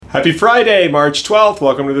Happy Friday, March 12th.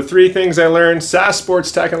 Welcome to the 3 Things I Learned SaaS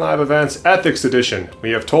Sports Tech and Live Events Ethics Edition. We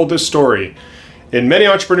have told this story in many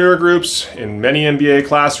entrepreneur groups, in many MBA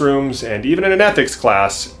classrooms, and even in an ethics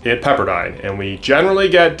class at Pepperdine. And we generally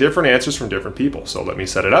get different answers from different people. So let me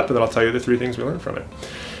set it up and then I'll tell you the 3 things we learned from it.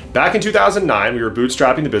 Back in 2009, we were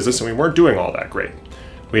bootstrapping the business and we weren't doing all that great.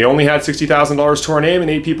 We only had $60,000 to our name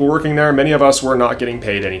and 8 people working there. Many of us were not getting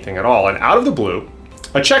paid anything at all. And out of the blue,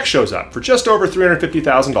 a check shows up for just over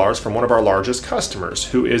 $350,000 from one of our largest customers,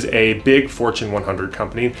 who is a big Fortune 100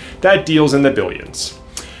 company that deals in the billions.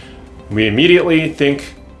 We immediately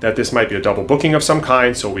think that this might be a double booking of some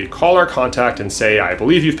kind, so we call our contact and say, I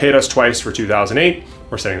believe you've paid us twice for 2008,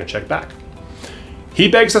 we're sending the check back.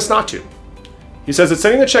 He begs us not to. He says that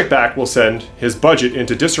sending the check back will send his budget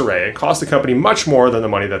into disarray and cost the company much more than the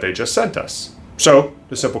money that they just sent us. So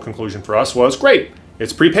the simple conclusion for us was, great,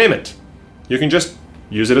 it's prepayment. You can just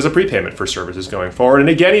use it as a prepayment for services going forward. And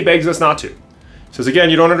again, he begs us not to. He says, again,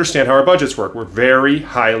 you don't understand how our budgets work. We're very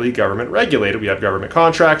highly government regulated. We have government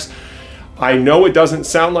contracts. I know it doesn't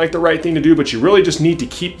sound like the right thing to do, but you really just need to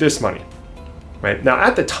keep this money. Right? Now,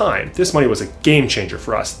 at the time, this money was a game changer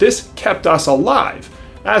for us. This kept us alive.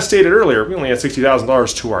 As stated earlier, we only had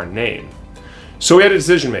 $60,000 to our name. So we had a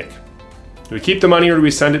decision to make. Do we keep the money or do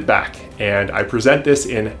we send it back? And I present this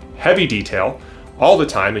in heavy detail all the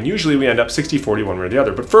time, and usually we end up 60-40 one way or the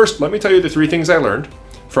other. But first, let me tell you the 3 things I learned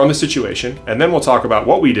from the situation, and then we'll talk about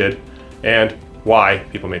what we did and why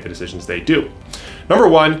people make the decisions they do. Number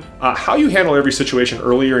 1, how you handle every situation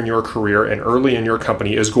earlier in your career and early in your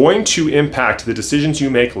company is going to impact the decisions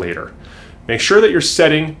you make later. Make sure that you're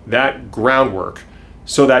setting that groundwork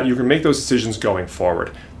so that you can make those decisions going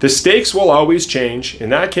forward. The stakes will always change.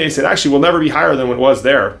 In that case, it actually will never be higher than what was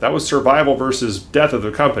there. That was survival versus death of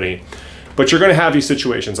the company. But you're going to have these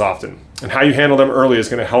situations often, and how you handle them early is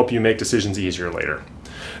going to help you make decisions easier later.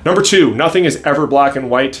 Number 2, nothing is ever black and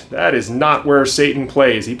white. That is not where Satan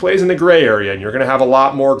plays. He plays in the gray area, and you're going to have a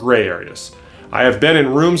lot more gray areas. I have been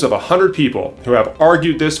in rooms of 100 people who have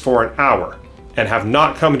argued this for an hour and have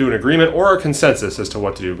not come to an agreement or a consensus as to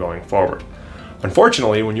what to do going forward.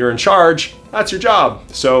 Unfortunately, when you're in charge, that's your job.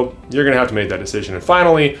 So you're going to have to make that decision. And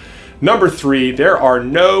finally, number 3, there are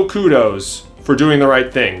no kudos for doing the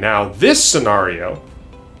right thing. Now, this scenario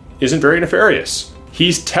isn't very nefarious.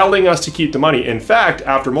 He's telling us to keep the money. In fact,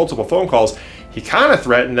 after multiple phone calls, he kind of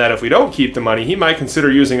threatened that if we don't keep the money, he might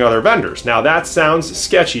consider using other vendors. Now, that sounds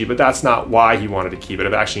sketchy, but that's not why he wanted to keep it.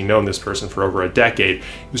 I've actually known this person for over a decade.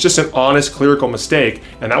 It was just an honest clerical mistake,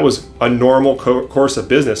 and that was a normal course of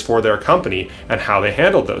business for their company and how they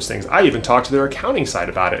handled those things. I even talked to their accounting side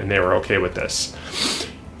about it, and they were okay with this.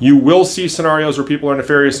 You will see scenarios where people are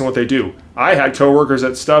nefarious in what they do. I had coworkers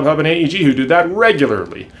at StubHub and AEG who do that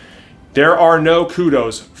regularly. There are no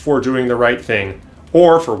kudos for doing the right thing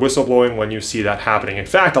or for whistleblowing when you see that happening. In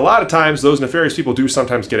fact, a lot of times those nefarious people do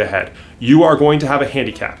sometimes get ahead. You are going to have a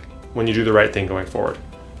handicap when you do the right thing going forward.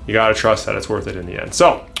 You got to trust that it's worth it in the end.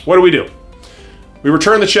 So what do? We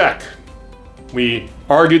return the check. We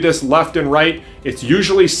argued this left and right. It's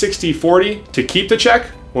usually 60-40 to keep the check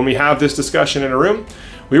when we have this discussion in a room.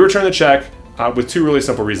 We returned the check with 2 really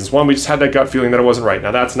simple reasons. One, we just had that gut feeling that it wasn't right.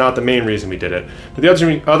 Now, that's not the main reason we did it. But the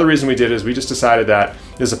other reason we did is we just decided that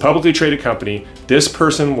this is a publicly traded company. This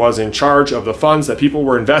person was in charge of the funds that people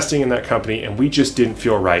were investing in that company, and we just didn't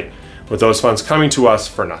feel right with those funds coming to us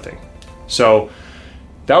for nothing. So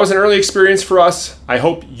that was an early experience for us. I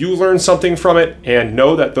hope you learned something from it and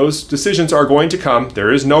know that those decisions are going to come.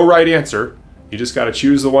 There is no right answer. You just got to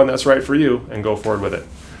choose the one that's right for you and go forward with it.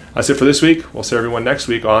 That's it for this week. We'll see everyone next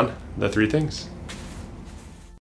week on The 3 Things.